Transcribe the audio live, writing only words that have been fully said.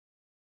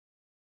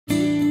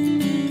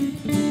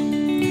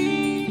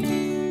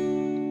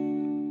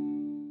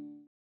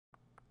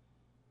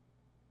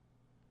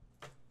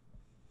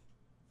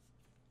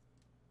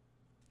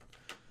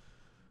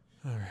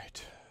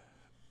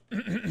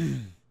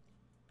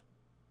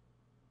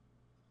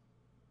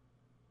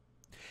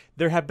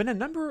There have been a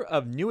number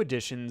of new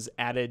additions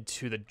added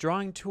to the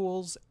drawing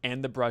tools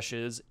and the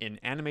brushes in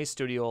Anime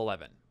Studio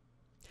 11.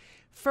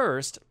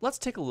 First, let's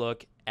take a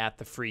look at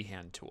the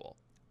Freehand tool.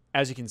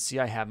 As you can see,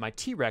 I have my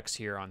T-Rex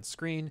here on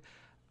screen.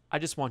 I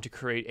just want to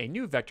create a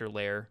new vector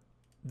layer.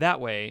 That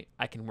way,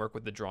 I can work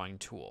with the drawing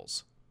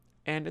tools.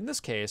 And in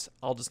this case,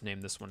 I'll just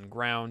name this one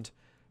ground,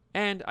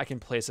 and I can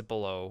place it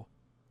below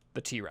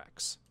the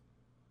T-Rex.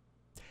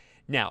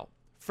 Now,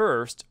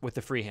 first, with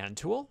the Freehand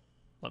tool,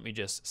 let me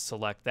just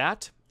select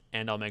that,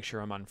 and I'll make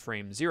sure I'm on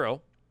frame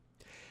 0.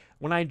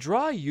 When I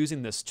draw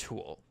using this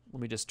tool,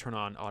 let me just turn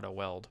on Auto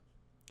Weld.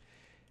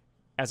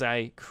 As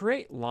I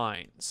create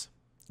lines,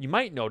 you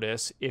might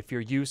notice, if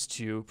you're used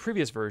to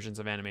previous versions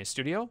of Anime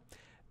Studio,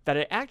 that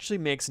it actually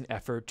makes an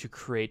effort to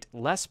create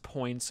less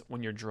points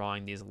when you're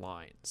drawing these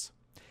lines.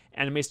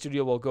 Anime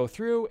Studio will go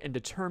through and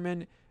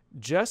determine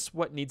just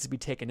what needs to be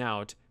taken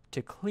out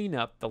to clean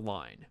up the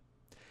line.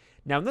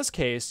 Now in this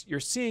case, you're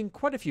seeing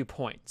quite a few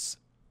points,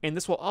 and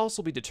this will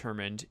also be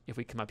determined if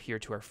we come up here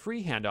to our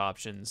freehand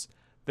options.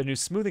 The new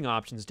smoothing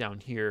options down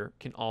here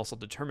can also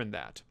determine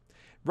that.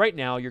 Right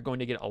now, you're going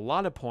to get a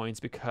lot of points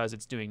because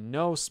it's doing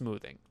no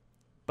smoothing.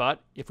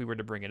 But if we were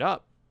to bring it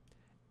up,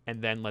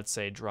 and then let's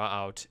say draw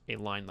out a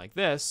line like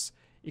this,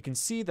 you can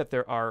see that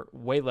there are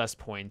way less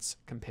points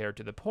compared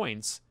to the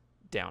points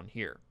down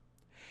here.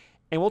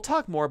 And we'll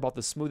talk more about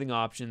the smoothing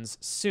options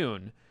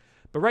soon,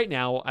 but right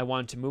now I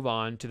want to move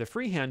on to the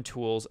Freehand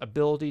tool's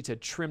ability to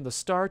trim the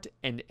start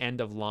and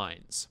end of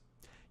lines.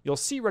 You'll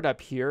see right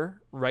up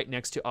here, right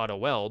next to Auto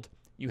Weld,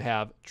 you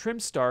have Trim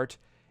Start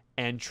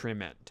and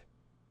Trim End.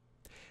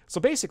 So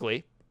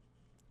basically,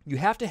 you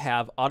have to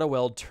have Auto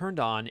Weld turned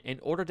on in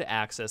order to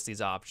access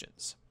these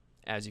options.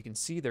 As you can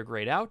see, they're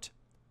grayed out,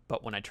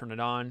 but when I turn it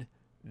on,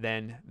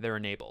 then they're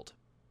enabled.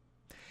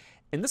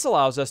 And this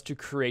allows us to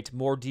create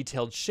more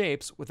detailed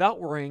shapes without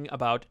worrying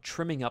about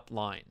trimming up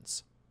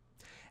lines.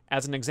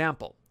 As an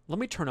example, let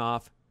me turn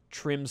off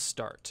Trim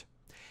Start.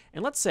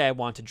 And let's say I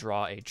want to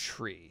draw a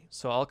tree.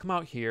 So I'll come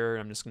out here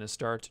and I'm just going to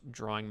start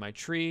drawing my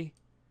tree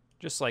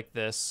just like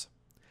this.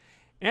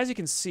 And as you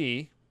can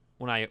see,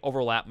 when I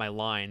overlap my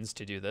lines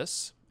to do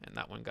this, and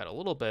that one got a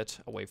little bit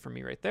away from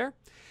me right there,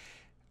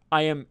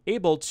 I am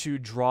able to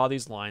draw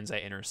these lines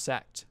that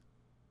intersect.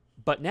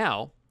 But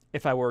now,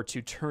 if I were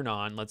to turn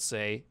on, let's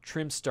say,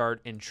 Trim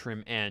Start and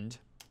Trim End,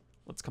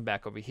 let's come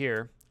back over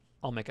here.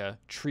 I'll make a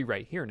tree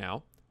right here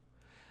now.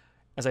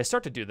 As I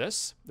start to do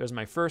this, there's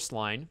my first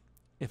line.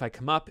 If I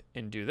come up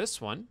and do this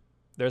one,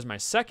 there's my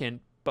second,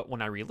 but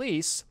when I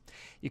release,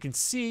 you can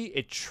see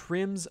it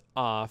trims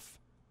off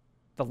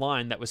the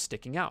line that was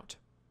sticking out.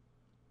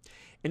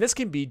 And this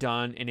can be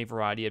done in a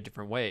variety of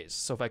different ways.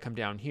 So if I come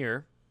down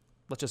here,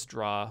 let's just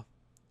draw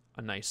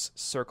a nice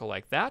circle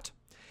like that.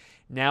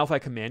 Now if I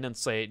come in and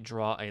say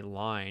draw a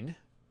line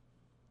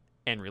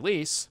and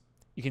release,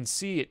 you can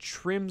see it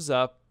trims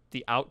up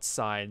the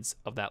outsides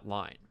of that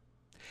line.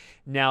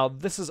 Now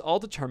this is all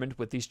determined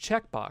with these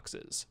check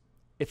boxes.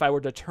 If I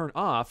were to turn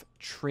off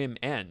Trim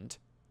End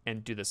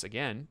and do this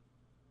again,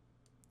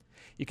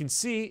 you can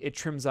see it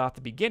trims off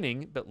the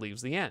beginning but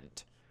leaves the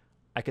end.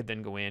 I could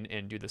then go in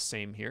and do the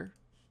same here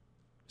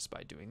just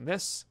by doing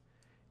this.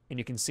 And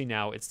you can see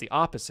now it's the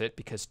opposite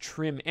because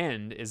Trim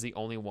End is the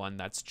only one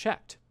that's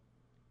checked.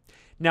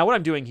 Now what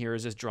I'm doing here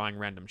is just drawing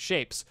random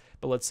shapes,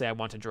 but let's say I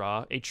want to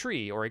draw a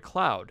tree or a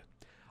cloud.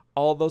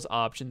 All of those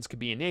options could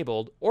be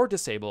enabled or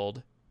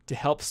disabled to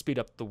help speed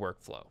up the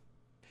workflow.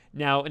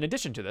 Now in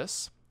addition to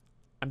this,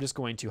 I'm just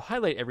going to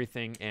highlight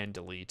everything and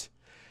delete.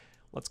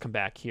 Let's come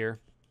back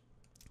here.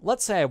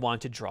 Let's say I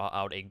want to draw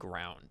out a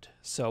ground.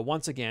 So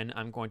once again,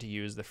 I'm going to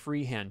use the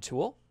Freehand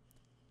tool,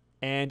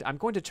 and I'm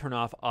going to turn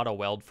off Auto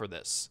Weld for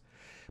this.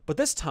 But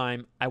this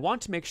time, I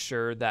want to make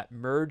sure that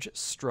Merge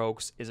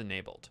Strokes is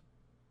enabled.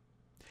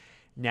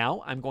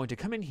 Now I'm going to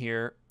come in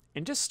here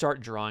and just start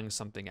drawing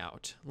something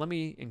out. Let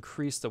me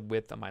increase the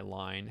width of my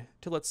line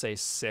to, let's say,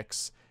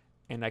 6,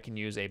 and I can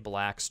use a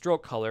black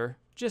stroke color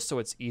just so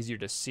it's easier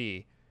to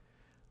see.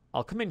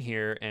 I'll come in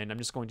here and I'm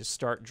just going to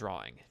start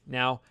drawing.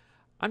 Now,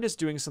 I'm just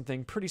doing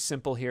something pretty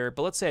simple here,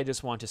 but let's say I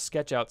just want to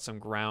sketch out some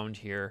ground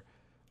here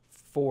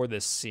for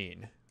this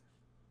scene.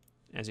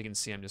 As you can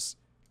see, I'm just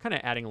kind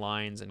of adding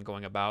lines and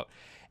going about.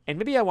 And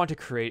maybe I want to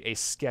create a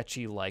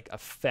sketchy-like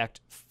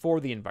effect for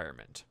the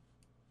environment.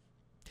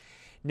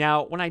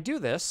 Now, when I do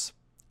this,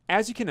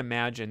 as you can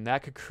imagine,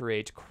 that could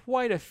create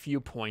quite a few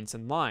points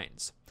and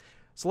lines.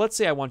 So let's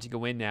say I want to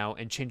go in now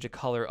and change the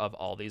color of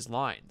all these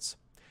lines.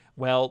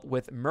 Well,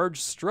 with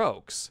Merge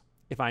Strokes,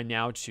 if I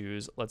now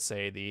choose, let's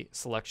say, the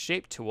Select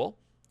Shape tool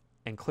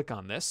and click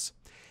on this,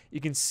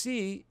 you can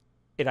see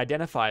it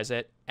identifies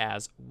it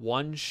as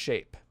one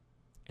shape.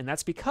 And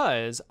that's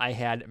because I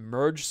had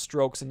Merge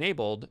Strokes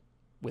enabled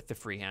with the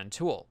Freehand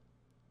tool.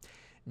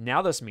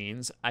 Now this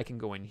means I can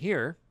go in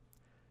here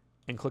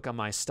and click on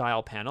my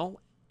Style panel,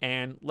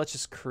 and let's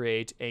just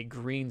create a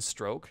green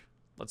stroke,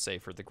 let's say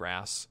for the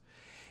grass.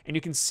 And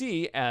you can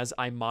see as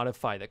I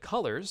modify the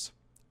colors,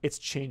 it's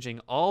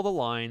changing all the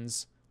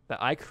lines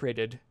that I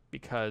created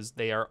because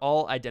they are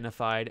all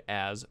identified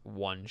as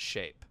one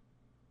shape.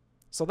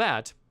 So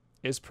that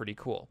is pretty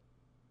cool.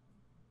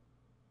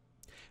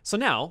 So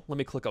now, let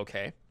me click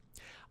OK.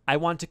 I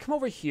want to come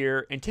over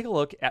here and take a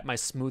look at my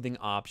smoothing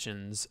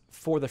options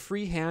for the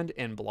Freehand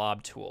and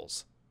Blob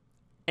tools.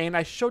 And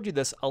I showed you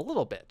this a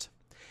little bit.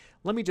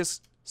 Let me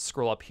just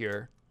scroll up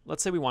here.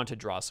 Let's say we want to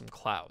draw some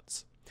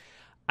clouds.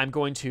 I'm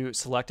going to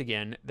select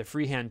again the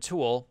Freehand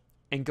tool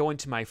and go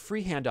into my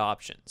Freehand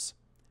options.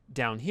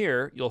 Down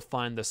here, you'll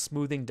find the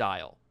smoothing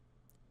dial.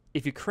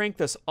 If you crank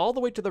this all the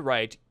way to the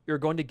right, you're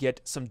going to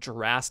get some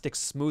drastic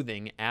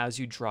smoothing as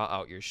you draw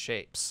out your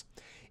shapes.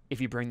 If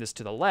you bring this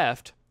to the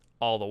left,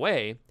 all the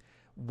way,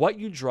 what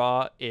you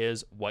draw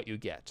is what you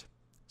get.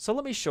 So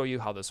let me show you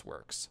how this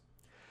works.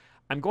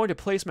 I'm going to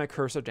place my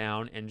cursor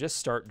down and just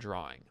start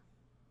drawing.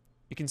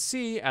 You can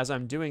see as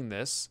I'm doing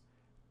this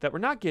that we're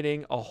not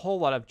getting a whole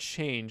lot of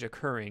change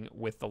occurring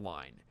with the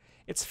line.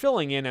 It's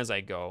filling in as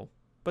I go,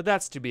 but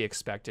that's to be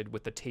expected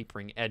with the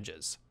tapering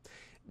edges.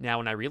 Now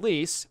when I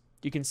release,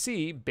 you can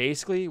see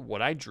basically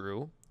what I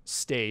drew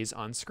stays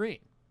on screen.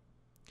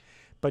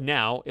 But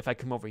now if I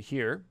come over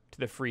here to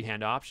the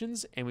Freehand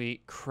options and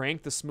we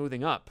crank the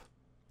smoothing up,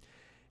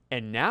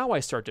 and now I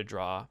start to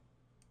draw,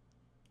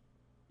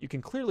 you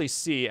can clearly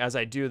see as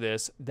I do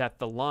this that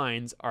the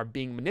lines are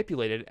being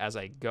manipulated as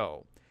I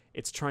go.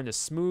 It's trying to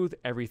smooth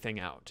everything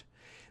out.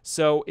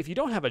 So if you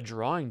don't have a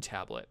drawing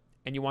tablet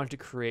and you want to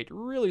create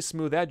really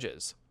smooth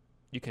edges,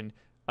 you can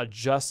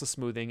adjust the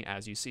smoothing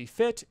as you see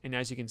fit, and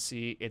as you can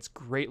see, it's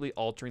greatly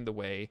altering the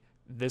way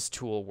this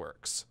tool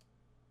works.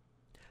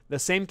 The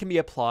same can be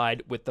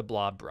applied with the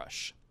Blob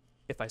Brush.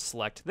 If I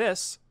select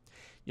this,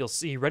 you'll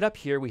see right up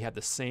here we have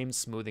the same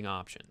smoothing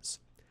options.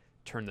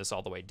 Turn this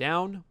all the way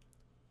down,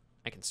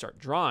 I can start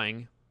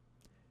drawing,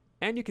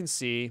 and you can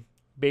see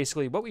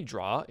basically what we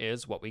draw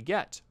is what we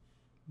get.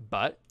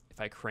 But if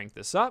I crank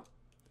this up,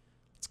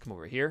 let's come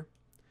over here,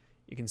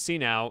 you can see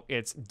now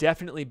it's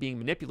definitely being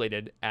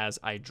manipulated as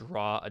I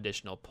draw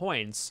additional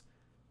points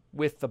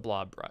with the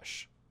Blob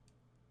Brush.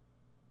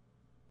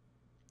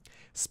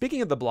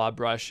 Speaking of the Blob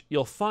Brush,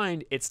 you'll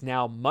find it's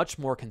now much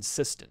more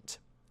consistent.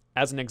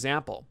 As an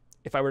example,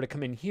 if I were to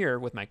come in here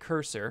with my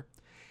cursor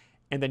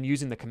and then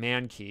using the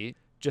Command key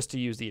just to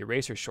use the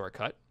eraser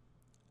shortcut,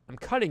 I'm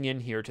cutting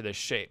in here to this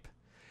shape.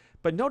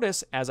 But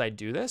notice as I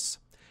do this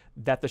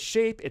that the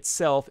shape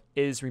itself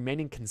is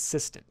remaining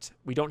consistent.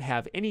 We don't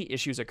have any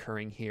issues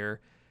occurring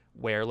here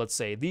where, let's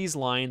say, these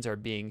lines are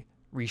being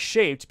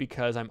reshaped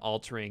because I'm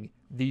altering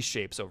these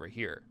shapes over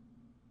here.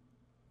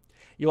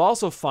 You'll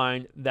also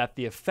find that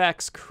the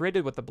effects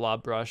created with the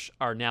Blob Brush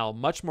are now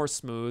much more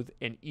smooth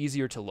and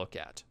easier to look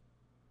at.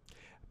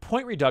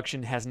 Point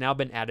reduction has now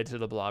been added to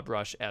the Blob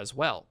Brush as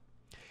well.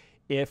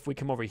 If we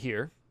come over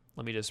here,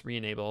 let me just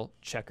re-enable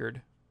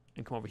checkered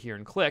and come over here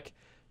and click,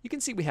 you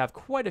can see we have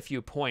quite a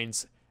few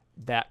points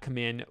that come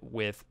in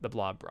with the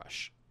Blob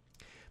Brush.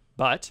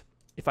 But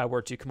if I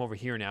were to come over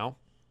here now,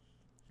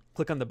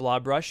 click on the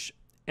Blob Brush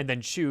and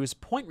then choose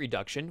point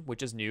reduction,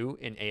 which is new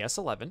in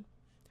AS11.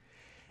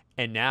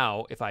 And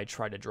now if I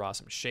try to draw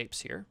some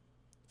shapes here,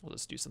 we'll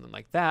just do something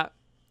like that.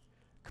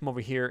 Come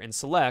over here and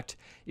select,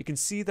 you can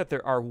see that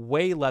there are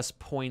way less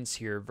points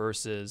here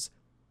versus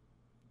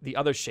the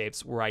other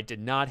shapes where I did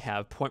not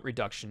have point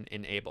reduction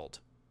enabled.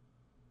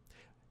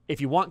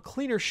 If you want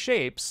cleaner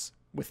shapes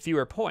with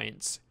fewer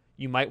points,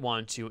 you might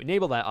want to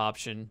enable that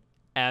option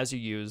as you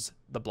use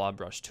the Blob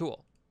Brush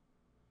tool.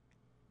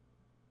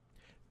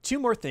 Two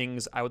more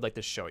things I would like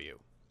to show you.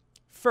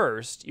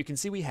 First, you can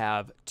see we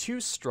have two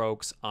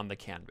strokes on the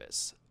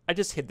canvas. I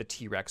just hid the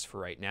T-Rex for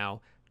right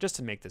now, just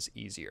to make this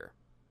easier.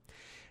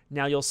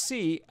 Now you'll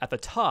see at the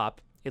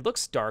top, it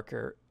looks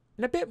darker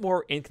and a bit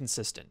more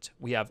inconsistent.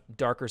 We have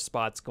darker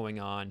spots going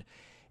on,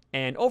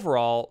 and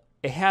overall,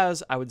 it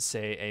has, I would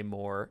say, a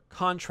more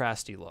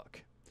contrasty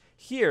look.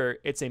 Here,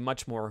 it's a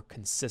much more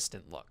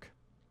consistent look.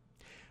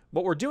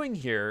 What we're doing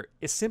here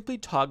is simply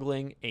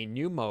toggling a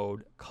new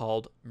mode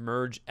called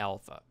Merge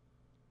Alpha.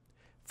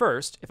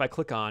 First, if I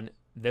click on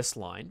this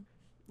line,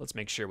 let's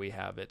make sure we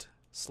have it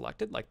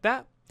selected like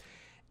that,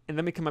 and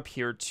then we come up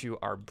here to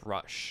our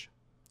brush.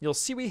 You'll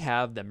see we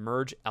have the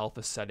Merge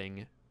Alpha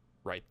setting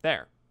right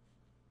there.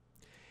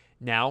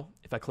 Now,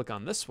 if I click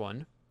on this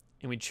one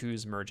and we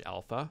choose Merge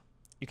Alpha,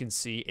 you can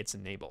see it's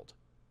enabled.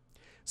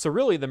 So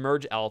really the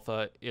Merge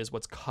Alpha is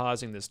what's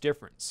causing this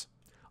difference.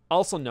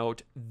 Also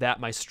note that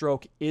my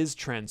stroke is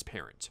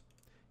transparent.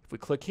 If we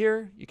click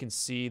here, you can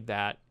see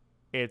that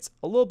it's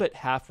a little bit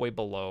halfway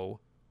below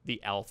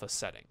the alpha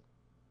setting.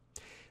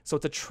 So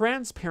it's a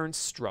transparent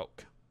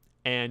stroke,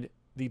 and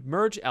the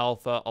Merge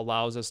Alpha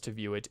allows us to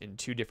view it in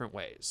two different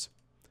ways.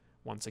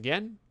 Once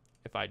again,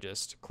 if I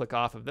just click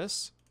off of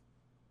this,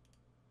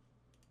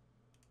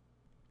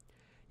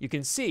 you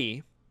can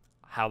see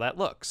how that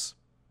looks.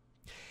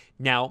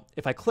 Now,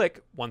 if I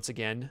click once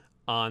again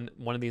on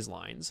one of these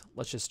lines,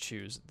 let's just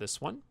choose this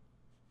one.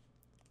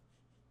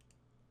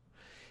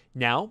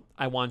 Now,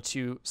 I want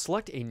to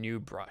select a new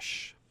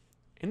brush.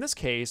 In this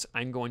case,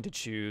 I'm going to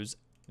choose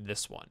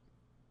this one.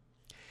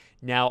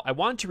 Now, I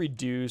want to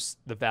reduce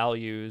the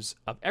values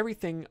of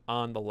everything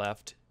on the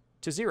left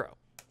to 0.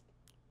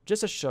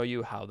 just to show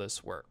you how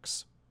this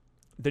works.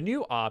 The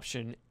new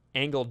option,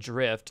 Angle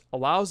Drift,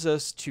 allows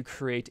us to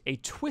create a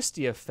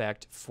twisty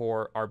effect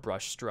for our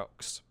brush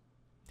strokes.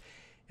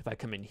 If I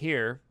come in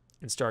here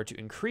and start to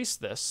increase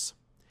this,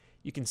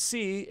 you can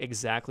see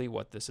exactly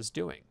what this is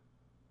doing.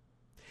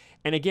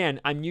 And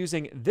again, I'm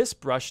using this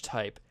brush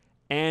type,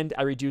 and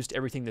I reduced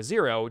everything to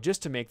 0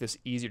 just to make this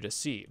easier to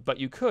see. But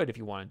you could, if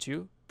you wanted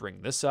to,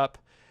 bring this up.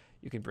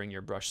 You can bring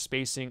your brush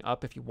spacing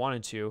up if you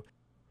wanted to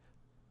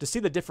see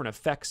the different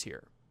effects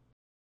here.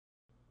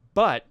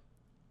 But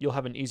you'll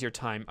have an easier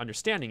time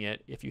understanding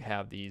it if you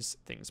have these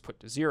things put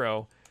to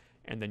 0,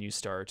 and then you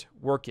start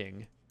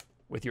working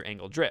with your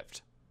angle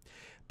drift.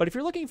 But if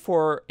you're looking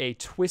for a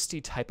twisty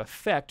type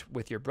effect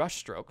with your brush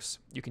strokes,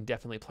 you can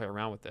definitely play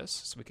around with this.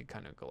 So we could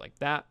kind of go like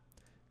that,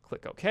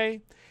 click OK,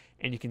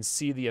 and you can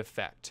see the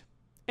effect.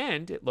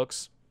 And it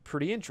looks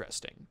pretty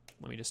interesting.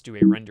 Let me just do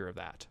a render of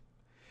that.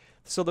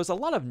 So there's a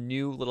lot of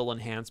new little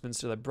enhancements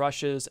to the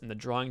brushes and the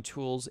drawing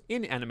tools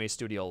in Anime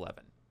Studio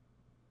 11.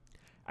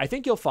 I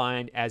think you'll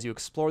find as you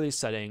explore these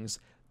settings,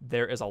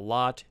 there is a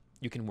lot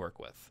you can work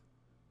with.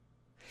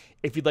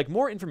 If you'd like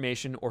more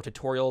information or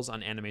tutorials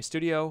on Anime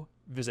Studio,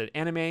 visit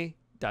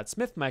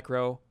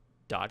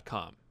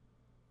anime.smithmicro.com.